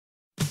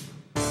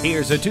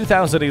Here's a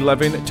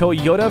 2011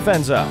 Toyota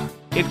VENZA.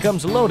 It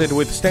comes loaded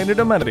with standard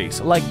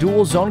amenities like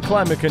dual zone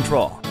climate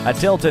control, a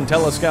tilt and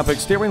telescopic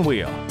steering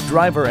wheel,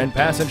 driver and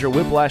passenger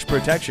whiplash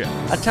protection,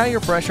 a tire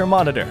pressure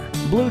monitor,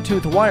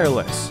 Bluetooth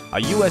wireless, a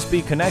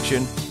USB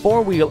connection,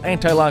 four-wheel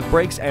anti-lock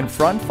brakes and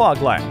front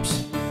fog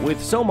lamps. With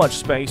so much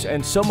space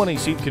and so many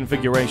seat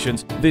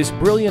configurations, this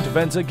brilliant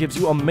Venza gives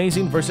you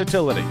amazing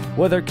versatility,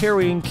 whether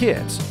carrying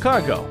kids,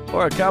 cargo,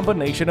 or a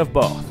combination of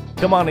both.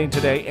 Come on in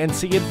today and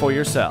see it for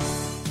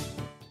yourself.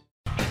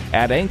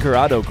 At Anchor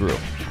Auto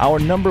Group, our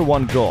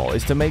 #1 goal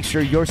is to make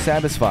sure you're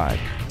satisfied.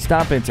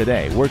 Stop in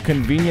today. We're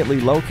conveniently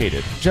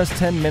located just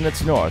 10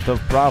 minutes north of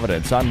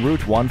Providence on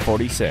Route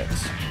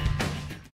 146.